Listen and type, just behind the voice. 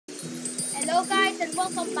Hello guys and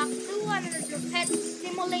welcome back to another Pet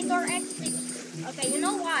Simulator X6. Okay, you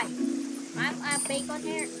know why? I'm a bacon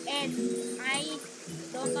hair and I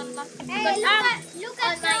don't unlock it because Look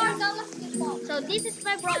at our galaxy box. So this is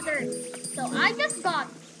my brother. So I just got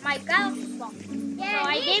my galaxy box. Yeah, so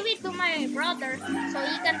I gave it to my brother so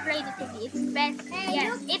he can trade it to me. It's best. Hey,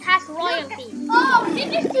 yes, look, it has royalty. Oh,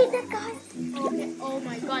 did you see that guy? Okay. Oh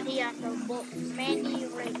my god, he has many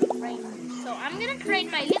rainbows. So I'm gonna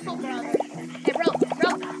trade my little brother. Hey bro.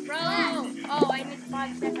 Oh, I need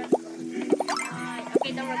 5 seconds.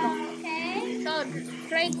 Okay, there we go. Okay. So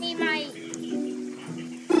trade me my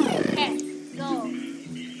pet. Go.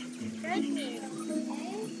 Trade me.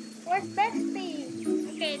 Okay. Where's bestie?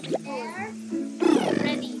 Okay, There.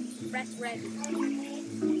 ready. Press ready. Okay.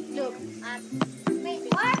 Look. Wait,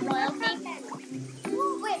 what Royalty. happened?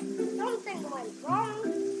 Oh, wait, something went wrong.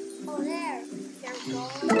 Oh, there. There we go.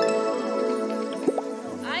 So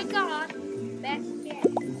I got bestie.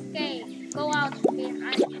 Okay, go out, Spin. I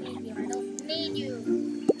don't need you. I don't need you.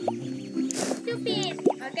 Stupid.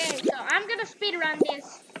 Okay, so I'm gonna speedrun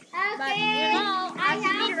this. Okay. But you know, I as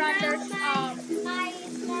have speedrunners, my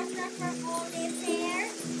processor all is here.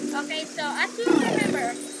 okay, so as you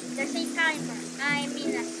remember, there's a timer. I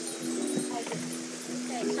mean, okay,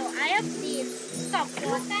 so I have this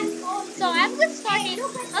stopwatch. So I'm gonna start it.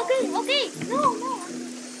 Okay. No.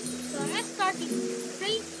 So I'm gonna start it.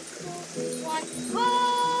 3, 2, 1,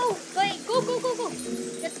 go! Wait, go.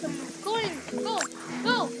 Get some coins. Go.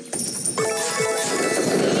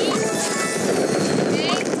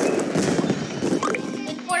 Okay.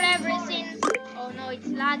 It's forever since. Oh no, it's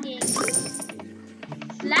lagging.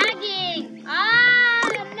 It's lagging. Ah,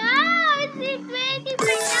 no, it's 20%.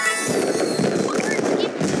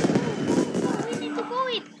 We need to go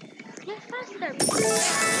it. Get faster.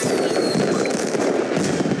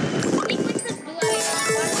 I think we should do a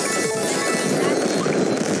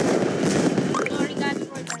sorry guys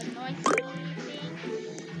for the noise thing.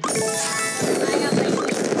 I have a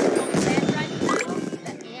strong pet right now.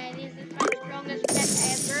 Yeah, this is my strongest pet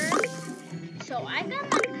ever. So I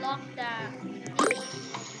can unlock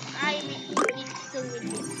I mean it's still with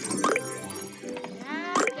this.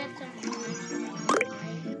 Get some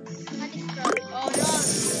what is that? Oh no.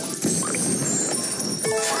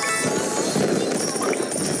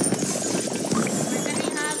 We're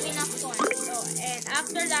gonna have enough fun. So and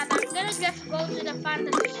after that I'm gonna just go to the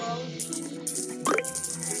fantasy world.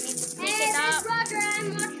 I need to pick it up. Brother,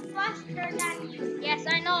 I'm much faster than you. Yes,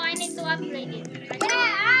 I know. I need to upgrade it.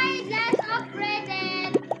 I just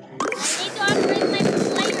upgraded. I need to upgrade my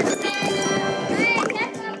player skill. I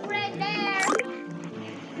just upgraded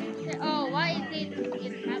there. Oh, why did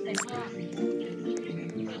it happen? Oh. We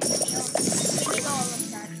need all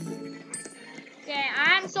of that. Okay,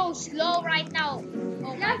 I'm so slow right now.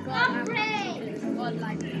 Oh my god. Upgrade. I'm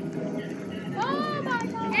godlike. Oh my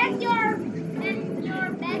god. And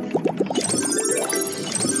your best.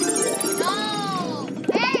 No.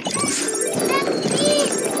 Hey, that's me.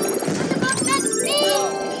 What about that me?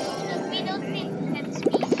 We don't need head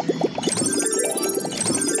speed.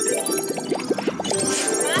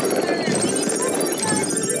 Faster. We need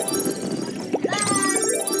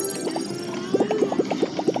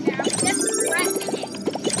yeah, I'm just pressing it.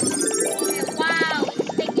 Okay, wow,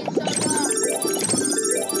 it's taking so long.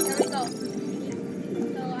 There we go.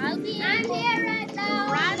 So I'll be I'm able here right now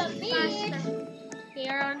to run on the beach. faster.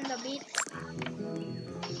 Here on the beach.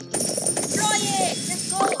 Destroy it!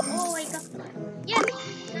 Let's go! Oh, I got yes!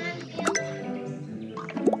 And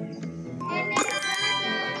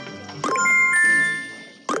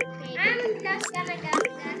Okay, I'm just gonna get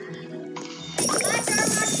that. But you're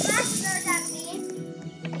much faster than me.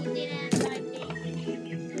 you didn't, I think.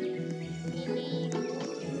 Really.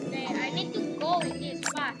 Okay, I need to go in this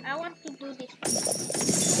fast. I want to do this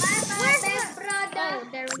fast. Bye-bye, big brother. Oh,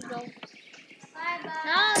 there we go. Bye-bye.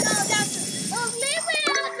 No, that's... Oh, leave me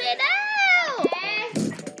out me now!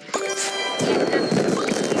 Okay. Yes,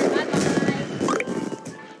 I'm here. Bye-bye.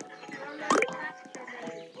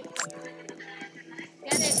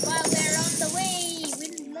 Get it while we're on the way. We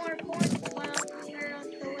need more coins while we're on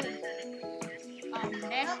the way.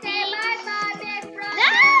 Bestie. Okay, bye-bye, big brother.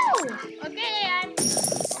 No! Okay, I'm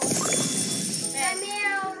I'm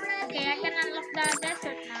here already. okay. I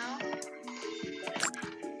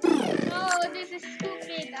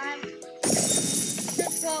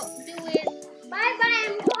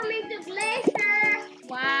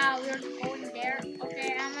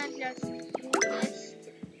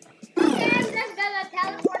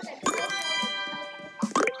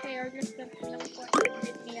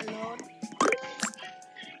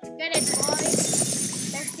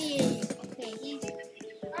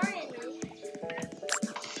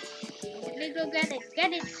go get it.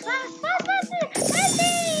 Get it. Fast, fast, fast.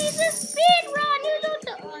 Bestie, it's a speed run. You don't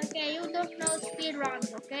know. Okay, you don't know speed run.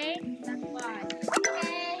 Okay, that's why.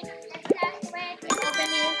 Okay, let's just wait. Open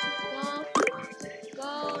this. Go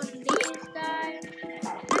on this guy.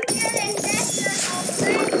 I'm getting desperate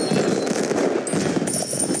already.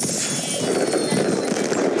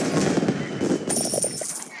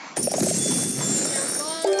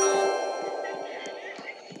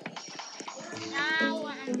 Now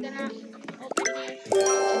I'm gonna open this.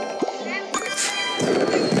 I'm just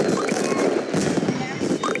waiting for you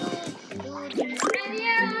to Do this. I'm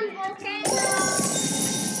here on volcano.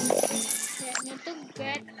 Okay, I need to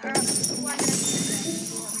get 200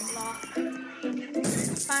 to unlock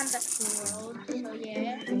fantasy world. So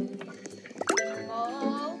yeah.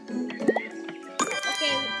 Oh.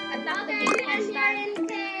 Okay, attack the big Okay, I'm monster. here in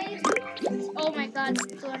cave. Oh my god,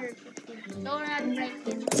 250. Don't not break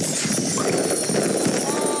it.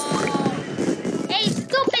 Oh. Hey,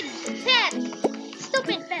 stupid pet!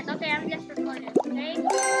 Stupid pet. Okay, I'm just recording, okay?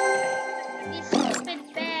 This stupid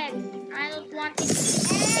pet. I don't want it to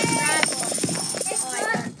travel. It's Oh, I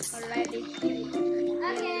not. got already.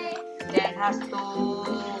 Okay. Then has to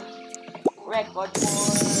record for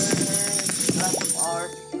lots of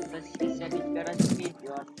hours because he said it's gonna speed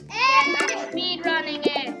run. Yes, I'm speed running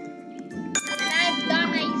it. And I've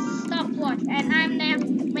done a stopwatch and I'm not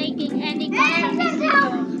making any And content just how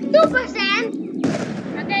video.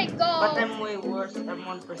 2%. Okay, go. But I'm way worse. I'm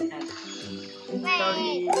 1%.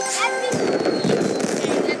 Sorry. Wait,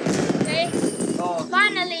 Okay, Oh,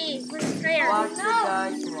 finally, we're clear. what you No.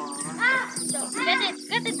 guys want? Ah, So, get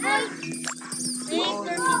it, boy. Big Oh,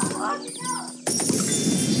 Kirby. what?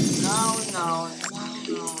 No.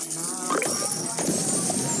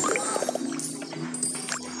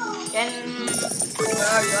 Can where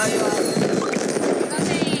are you?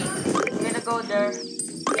 Okay, I'm gonna go there.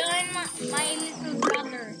 join my little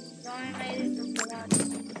brother. Join my little brother.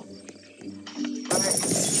 Alright.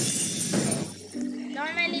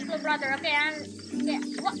 Join my little brother. Okay, okay.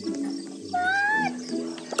 What? What?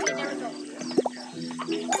 Okay, there we go.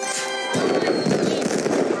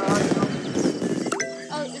 Where are you?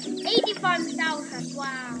 Oh, it's 85,000.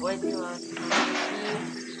 Wow. Wait, you are.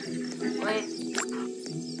 Wait.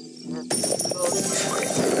 Let's go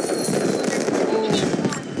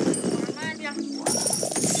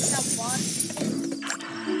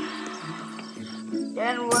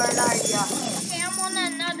Then where are ya? Okay, I'm on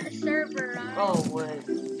another server, right? Oh wait,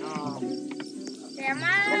 no. Okay, I'm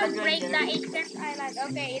gonna break the Apex Island.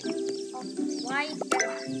 Okay, it's why is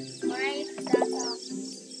that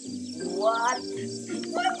What? what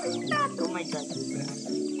is that? Oh my god.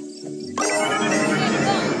 Okay,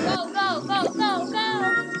 go.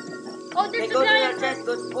 Oh, They there's a go to the giant. chest.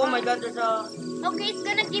 Oh my god, there's a Okay, it's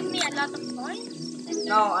gonna give me a lot of coins.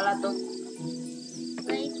 no, a lot of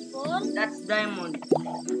Graceful. that's diamond.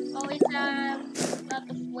 Oh, it's a lot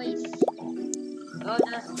of waste. No,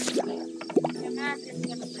 You're not just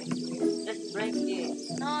gonna break. just break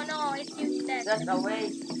it. No, it's useless. That's a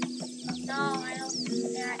waste. No, I don't.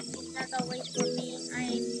 Yeah, it's not a waste for me.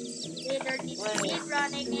 I'm literally speed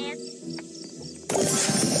running it. I'm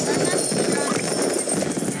not speed running it.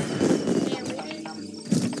 Okay, really.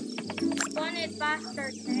 Spawn it faster,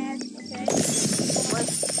 Ted. Okay. What?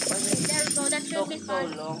 There we go. That should be So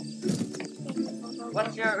fun. long. Okay,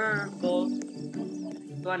 What's your goal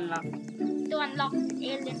to unlock? to unlock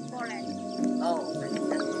Alien Forest. Oh, that's a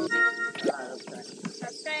lot of that.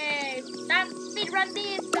 Okay, time speed run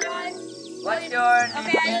this, guys. What's your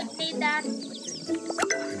Okay, I don't need that. the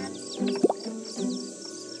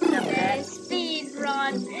Okay, best? speed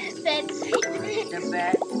run. That's it. The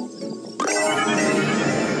best?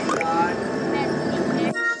 God, best.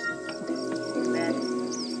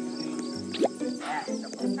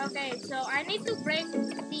 Okay, so I need to break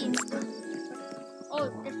these. Oh,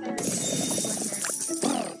 this one.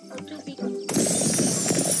 Oh, too big.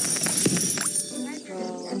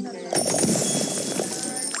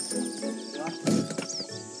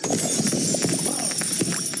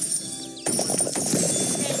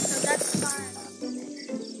 Okay, so that's fine.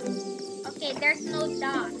 Okay, there's no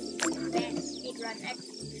dot. Best speedrun X.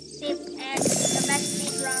 Shift X, the best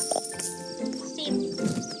speedrun. Shift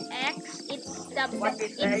X, it's the What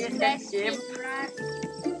best. is that? It's Is that best shift? speedrun.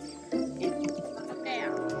 Okay,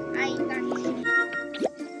 I can see.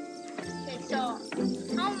 Okay, so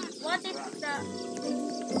what is the?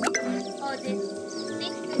 Oh, this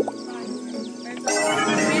 655. There's a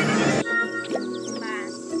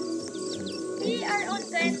land. We are on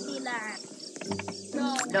 20 land. So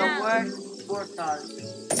The now. word portal.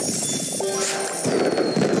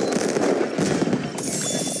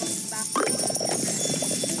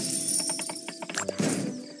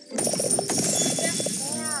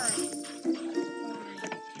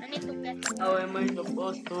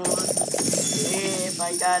 If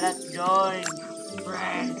I cannot join,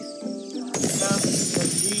 friend, come to the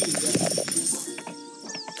league.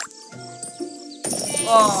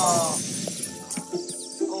 Oh,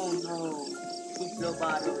 oh no, he's low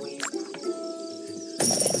battery.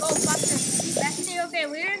 Go faster. Bestie, okay,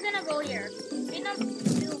 we're gonna go here. In a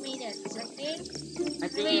few minutes, okay? I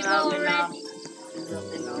think We you go have enough. already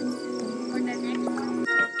Enough, enough. for the next one.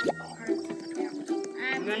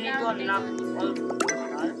 I'm You need to counting unlock on. all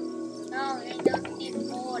portal. No, I don't need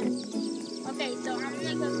all. Okay, so I'm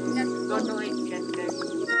gonna go just Go go to it, get there.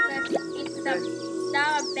 because it's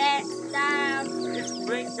the best Just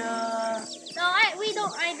break the. no we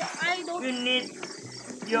don't I don't You need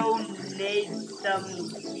some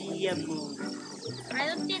diamond. I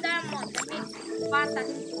don't need diamond. I need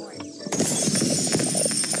fantasy points.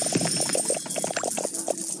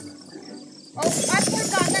 Oh, I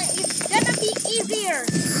forgot that it's gonna be easier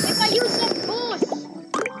if I use some boost.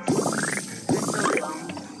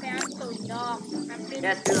 Okay, I'm so dumb. I'm really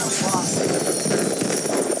That's dumb. the box.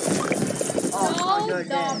 Oh, So you're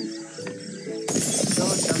dumb. dead. So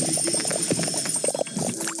dumb.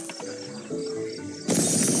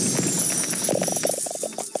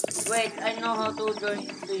 Wait, I know how to join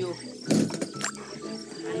to you.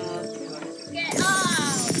 I know how to join. Okay,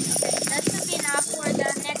 oh, okay, that should be enough for the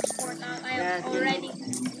next portal. I have Yes, already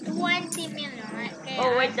 20 million. Okay,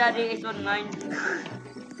 Oh wait, Daddy is online.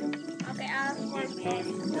 Okay, I'll His for name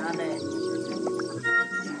is Daddy.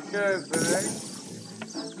 Server.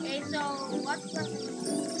 okay, so what's the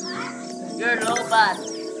You're Lobat.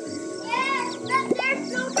 Yes, but there's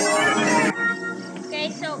no water. okay,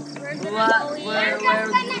 so we're gonna What? go here. I'm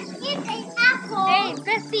just gonna eat an apple. Hey,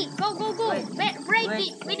 Bestie, go. Wait, Break wait.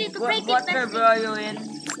 it. We need to break What it, server Bestie. are you in?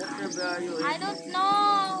 What server are you I in? don't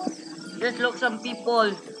know. Just look some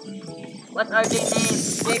people. What are their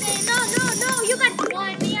names? Okay, no. You got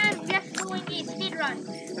one. Me, I'm just doing it. Speedrun.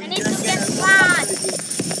 I need to Just get gonna fast.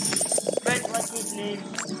 Friend, what's his name?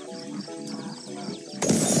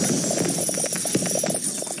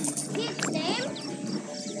 His name?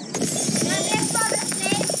 And his father's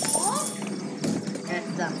name? Oh, Yes,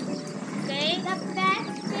 that. Okay. the best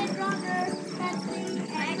speedrunner country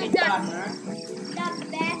and Speedrunner. the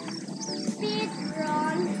best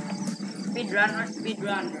speedrun. Speedrun or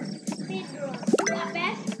speedrunner? Speedrun. The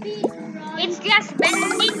best speedrun. It's just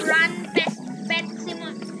Speedrun Pet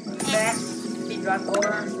Simon. Best speedrun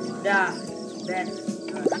or the best.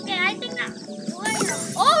 Okay, I think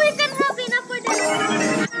oh, we can have enough for the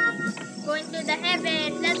going to the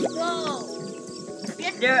heaven. Let's go.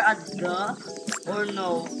 Is there a the or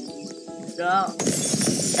no? The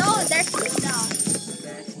No, there's no doubt.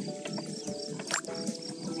 best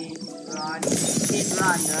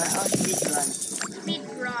speedrunner or speedrun?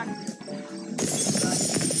 Speedrun.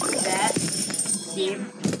 Best team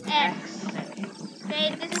X.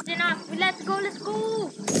 Okay, this is enough. Let's go. Let's go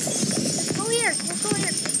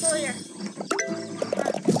here.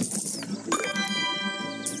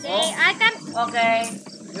 Okay, I can. Okay,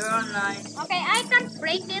 you're online. Okay, I can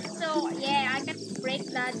break it. So yeah, I can break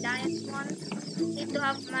the giant one. Need to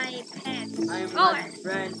have my pet. I'm Oh, not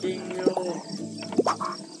friending you.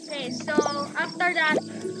 okay. So after that,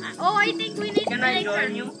 oh, I think we need Can to I later.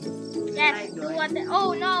 join you? Yes. Can I Do join? what?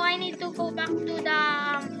 Oh no, I need to go back to the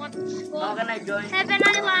what's How called can I join? Heaven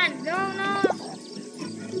Island. No.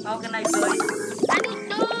 How can I join? I need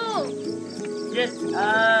to. Just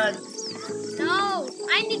No,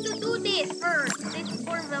 I need to do this first. This is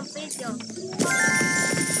for the video.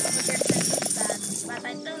 But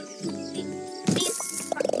I don't think this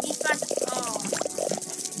because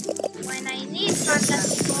when I need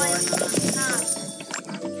fantasy points,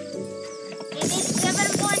 it is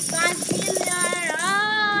 7.5 billion. Oh,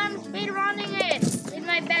 I'm speedrunning it with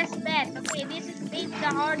my best bet. Okay, this is the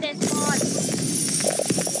hardest one.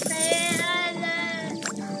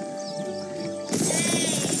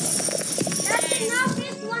 That's enough.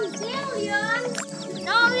 It's 1 billion.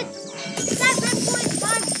 No, it's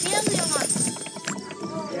 7.5 billion.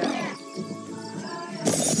 Oh, yeah.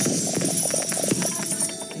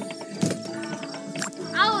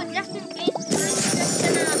 Oh, just in case, we're just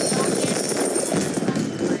gonna block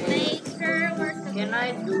it later. can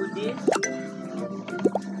I do this?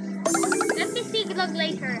 Let me see the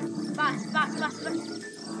later. Fast.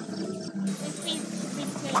 Speed.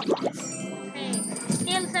 Hey,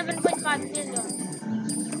 still 7.5 billion.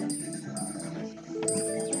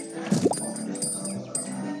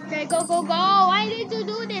 Okay, go. I need to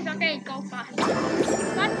do this. Okay, go fast.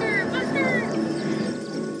 Faster.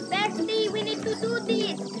 Bestie, we need to do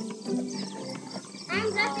this. I'm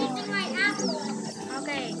just eating my apple.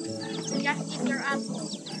 Okay, just eat your apple.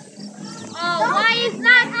 Oh, why is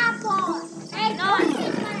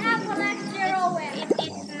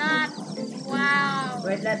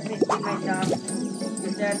Wait, let me see my job.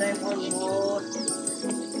 You said I'm almost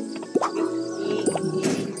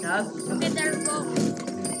 50 subs. Okay, there we go.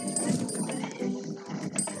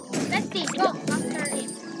 Bestie, go after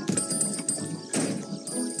it.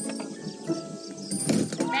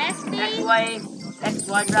 Bestie.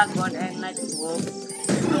 XY Dragon and Night Wolf.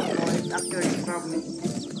 No, it's actually from me.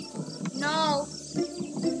 No.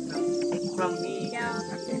 It's from me. Yeah.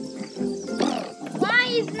 Why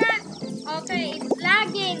is that? Okay, it's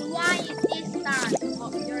lagging. Why is this that?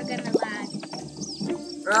 Oh, you're gonna lag.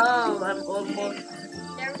 Bro, I'm almost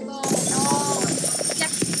There we go. Oh,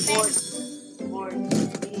 just spent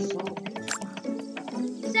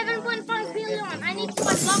 7.5 billion. I need to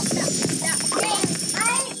unlock that.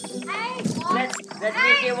 Let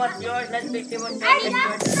me see what's yours. Let me see what's yours. I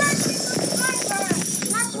have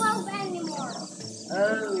 30 not 12 anymore.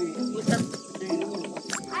 Oh, what's up to you?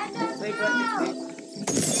 I don't Wait, know. what is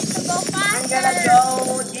this? Go I'm faster. gonna go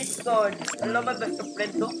Discord. Hello, my best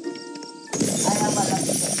friend. No? I have a lot of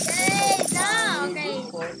Hey, no. Okay.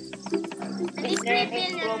 Discord. I need 3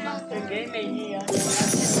 billion Pro now. Master Game idea.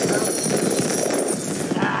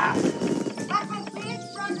 But my big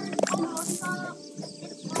brother is almost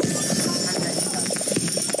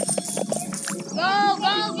Go.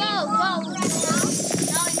 Now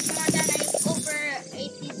it's more than over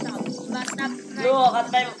 80 subs, but not 90. Look at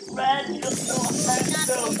my friend. Look so Not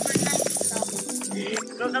handsome. over 90 subs.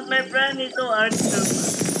 Look at my friend. He's so handsome.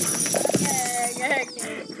 Okay.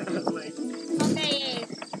 Wait.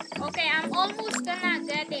 Okay, I'm almost gonna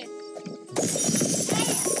get it. I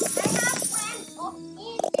have friends of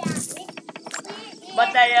India.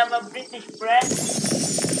 But I have a British friend.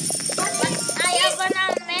 But I have an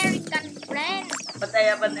American friend. But I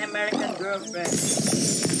have an American girlfriend.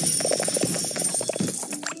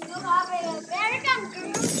 You have an American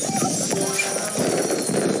girl.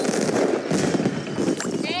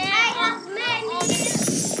 I have many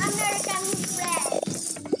American friends.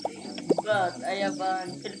 But I have a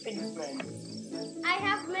Philippine friend. I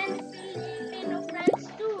have many Filipino friends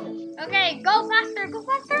too. Okay, go faster.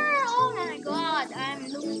 Oh my god, I'm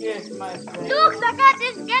losing. Here's my friend. Look, the cat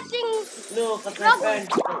is getting. Look at my friend.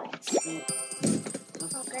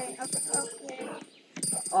 Okay.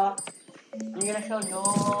 Oh, I'm gonna show you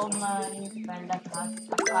my friend that has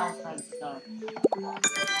 1,000 stars.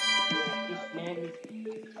 His name is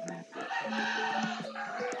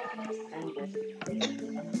and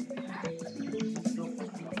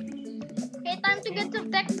Okay, time to get some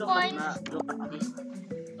tech points. look at this.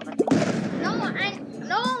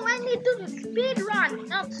 No, I need to speed run.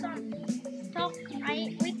 Not some talk.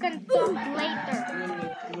 We can talk later.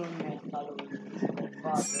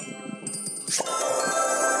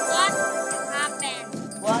 What happened?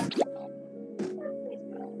 What?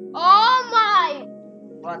 Oh my!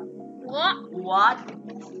 What? What? What?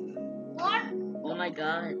 What? Oh my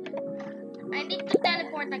god. I need to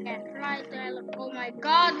teleport again. Try to. Oh my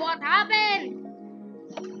god! What happened?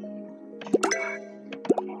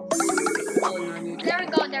 Oh no, you There we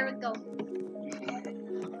go.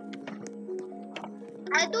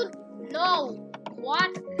 I don't know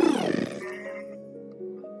what.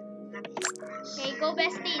 Okay, go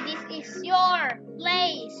bestie. This is your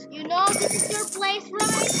place. You know this is your place,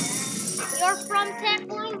 right? You're from Tech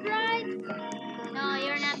World, right? No,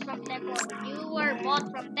 you're not from Tech World. You were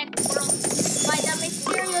bought from Tech World by the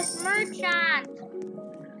mysterious merchant.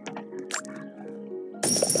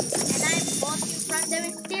 And I bought you from the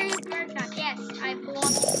mysterious merchant. Yes, I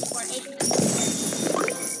bought you for 8 million.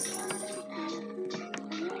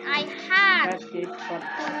 I had to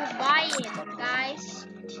buy it, guys.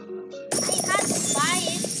 I had to buy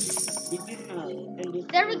it. Did you know?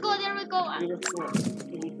 There we go.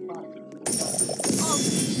 Oh,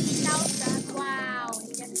 50,000. Wow.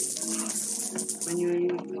 When you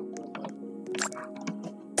use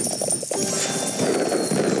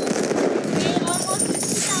Okay, almost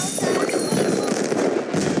 50,000.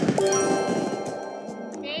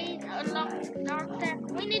 Okay, unlock dark tech.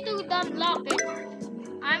 We need to unlock it.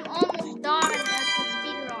 I'm almost done at the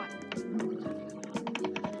speedrun.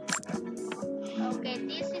 Okay,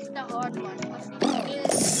 this is the hard one.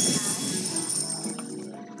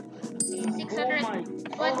 Because it's really now.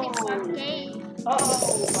 Okay, 625k.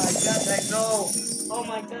 Oh my god, I know. Oh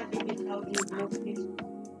my god, this is how you block this.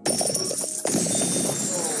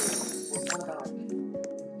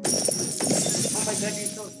 Oh my god,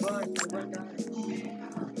 it's so fun. Oh my god.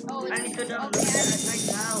 Oh, I need to download okay. that right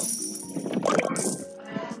now.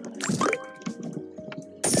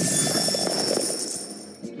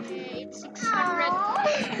 Okay, it's 600.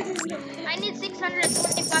 I need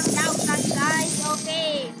 625,000, guys.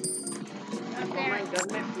 Okay. Oh my god,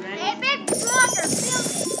 my friend. Hey, big brother, build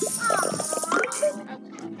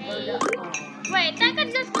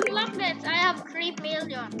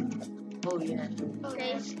yeah.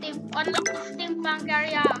 Okay, unlock the steampunk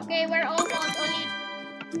area. Okay, we're almost only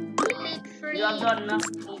three. You have to unlock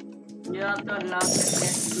it. You have to unlock it.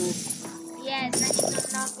 Yes, too. Yes, I need to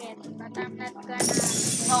unlock it, but I'm not gonna.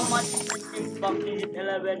 How much is the steampunk? Is it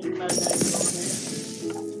 11 million?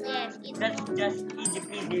 Yes, it's That's just easy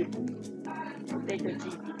peasy. Potato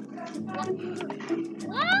chips.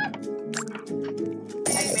 what?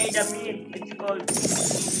 I made a meme. It's called.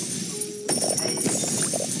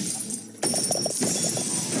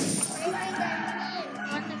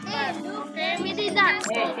 What is that? Okay, we did that.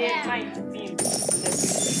 Hey, Oh, here's yeah. my meme.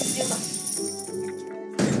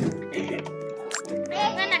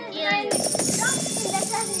 I'm gonna kill you.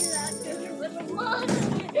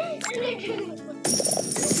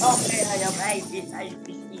 Okay, I have this.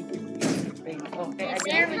 Okay, I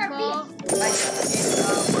There we just. go. I just did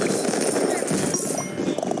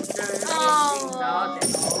Oh.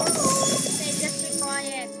 Okay, just be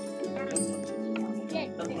quiet.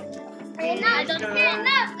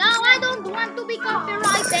 I don't want to be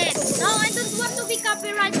copyrighted. No, I don't want to be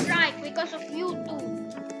copyright strike because of you two.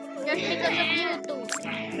 Just because of you two.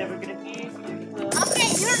 Never gonna kiss. Okay,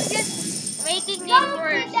 you're just making it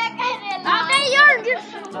worse. Okay, you're just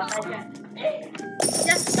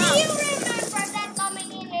Do stop. you remember that coming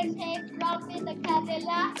in and saying Fluffy the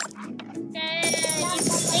Cadillac? Okay,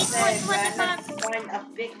 Okay, 8.25. let's find a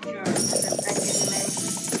picture that I can make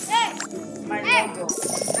Hey! my Hey! logo.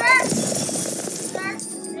 Search!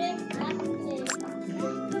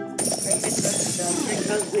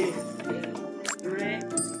 Rick,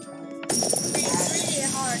 It's really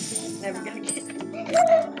hard. never gonna kiss.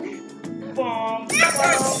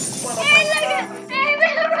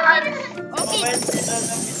 Okay,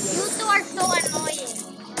 you two are so annoying.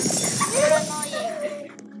 You're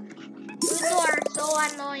annoying. You two are so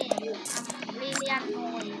annoying. I'm really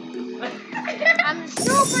annoying. I'm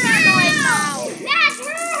super annoyed now.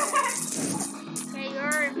 Okay,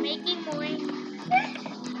 you're making noise.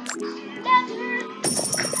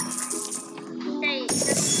 Okay,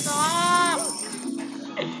 just stop.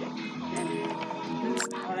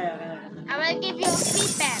 I will give you a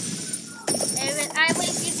feedback. I will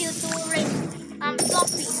give you two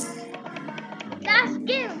floppies. That's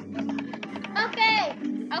good. Okay.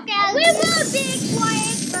 Okay, We will be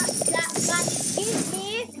quiet, but give me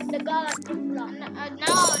the galaxy block. no.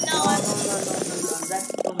 That's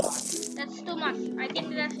too much. That's too much. I think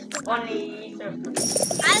that's too much. Only surface.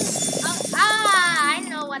 I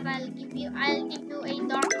know what I'll give you. I'll give you a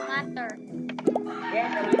dark matter.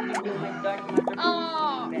 Yes, I will give you my dark matter.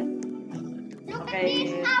 Oh. Look Okay, at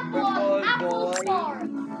this apple. purple Apple boy. store.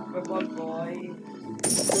 Purple boy.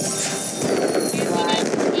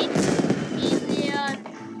 We need 8 billion.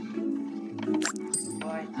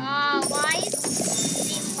 Boy. Why is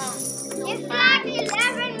steampunk so It's bad? like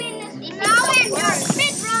 11 minutes This is now the and your worst.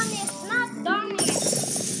 speedrun is not done yet.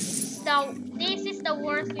 This is the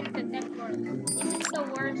worst in the tech world. This is the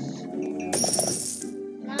worst.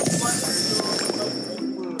 No, the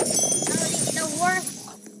worst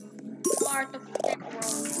part of tech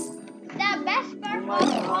world. The best part Oh my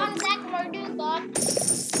of God. on that word you got,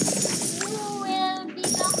 you will be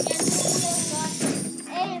locked and you will got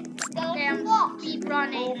a Okay, I'm galaxy box. speed Oh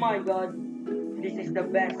running. my god. This is the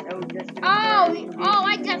best. I was just Oh,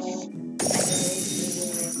 I just.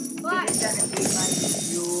 What? This is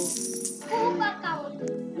just you. Poop account.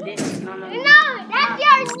 This no. No, that's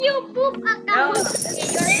your new poop No, account. Okay,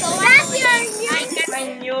 you're so That's your annoying. new. I can. my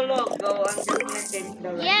new logo. I'm just gonna change the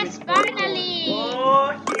Yes, finally.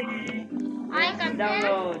 Oh shit. I can.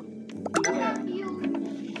 Download.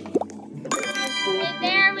 Okay,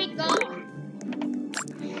 there we go.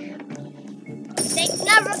 They're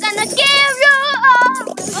never gonna give you up.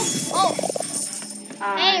 Oh.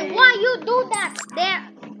 Hey, why you do that?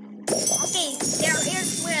 Okay, their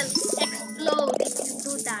ears will explode if you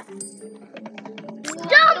do that.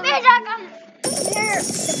 Jump in Here,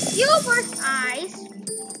 the viewer's eyes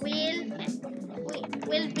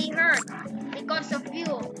will be hurt because of you,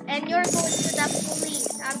 and you're going to the police.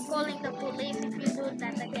 I'm calling the police if you do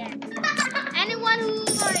that again. Anyone who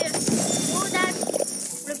do that,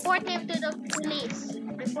 report him to the police.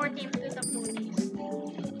 Report him to the police.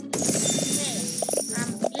 Okay,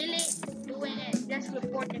 I'm really doing it. Just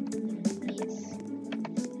report him to the police.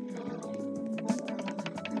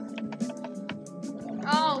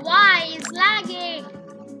 Oh, why? It's lagging.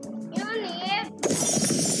 You need.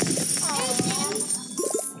 Oh.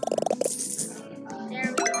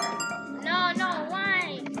 There we go. No,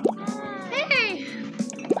 why? Hey!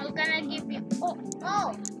 I'm gonna give you.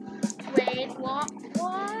 Oh. Wait, what?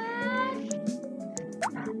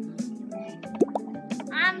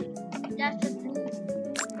 I'm just a fool.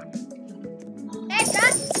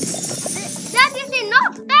 Okay, that is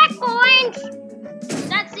enough tech points.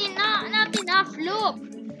 That's not enough. Look,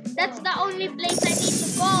 that's the only place I need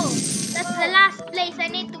to go. That's the last place I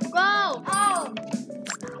need to go. Oh.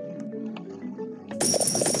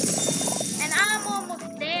 And I'm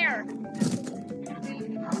almost there.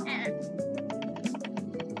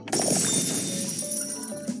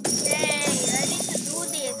 Okay, I need to do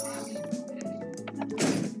this.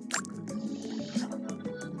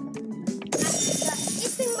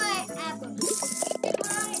 Eating my apple.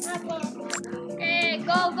 Okay,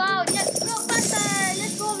 go. Let's go faster.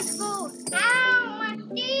 Let's go. How much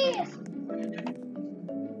this?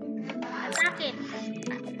 Attack it.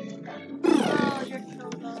 Oh, you're so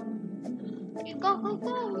low. Okay, go.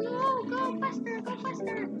 No, go faster.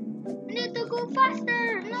 We need to go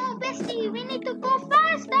faster. No, bestie, we need to go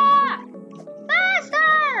faster.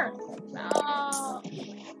 Oh.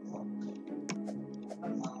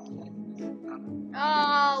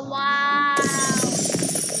 Oh, wow.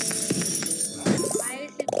 Why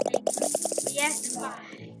is it like yes,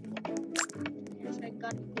 fine. Yes, I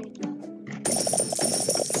got it.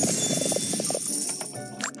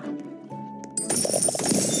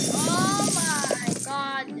 Oh my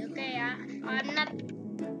god. Okay, I'm not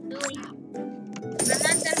gonna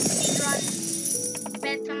speedrun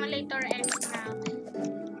Pet Simulator X now.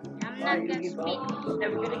 I'm not gonna speed.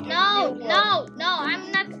 No,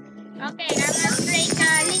 I'm not. Okay, I'm gonna take a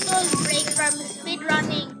little break from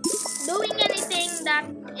speedrunning. Doing anything that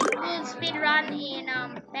includes speedrun in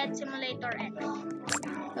Pet Simulator X.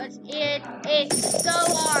 Because it is so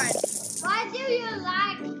hard. Why do you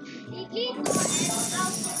like Igito and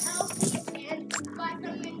Alfie and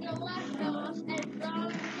Vitamin Delicious and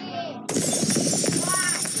Bronzy?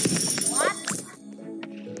 Why? What?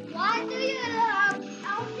 Why do you love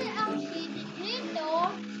Alfie, Igito,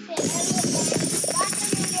 and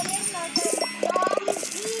Vitamin Delicious and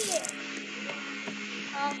Bronzy?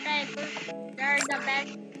 Okay, they're the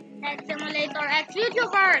best Pet Simulator X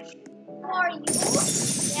YouTubers. For you?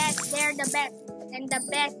 Yes, they're the best. And the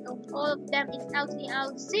best of all of them is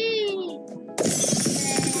LC.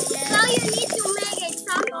 So you need to make a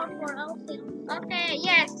shout out for Alfie. Okay,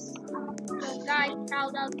 yes. So guys,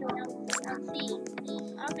 shout out to LC.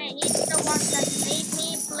 Okay, he's the one that made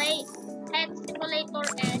me play Pet Simulator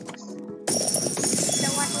X. The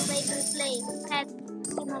one who made me play Pet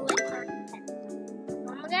Simulator X. Oh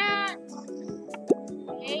my god.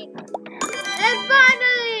 Okay. And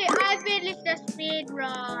finally, I finished the speed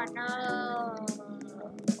run. Oh.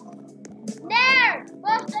 There!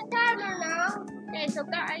 What's the timer now? Okay, so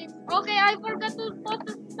guys. Okay, I forgot to put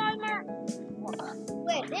the timer.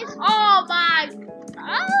 Wait, it's Oh my.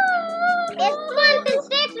 Oh. It's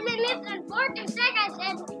 26 minutes and 40 seconds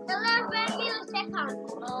and 11 milliseconds.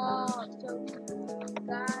 Oh, so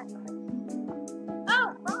guys. Oh,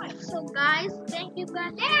 right. So guys, thank you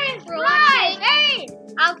guys There is for fries. watching. Hey!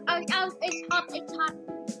 Out, it's hot.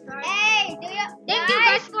 Hey, Thank you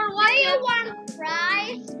guys for do watching. you want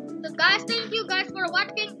fries? So guys, thank you guys for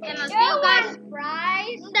watching, and I'll Do see you you guys want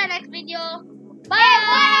fries? in the next video. Bye. Hey,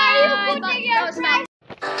 where are you Bye. putting your No, stop.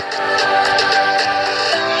 fries?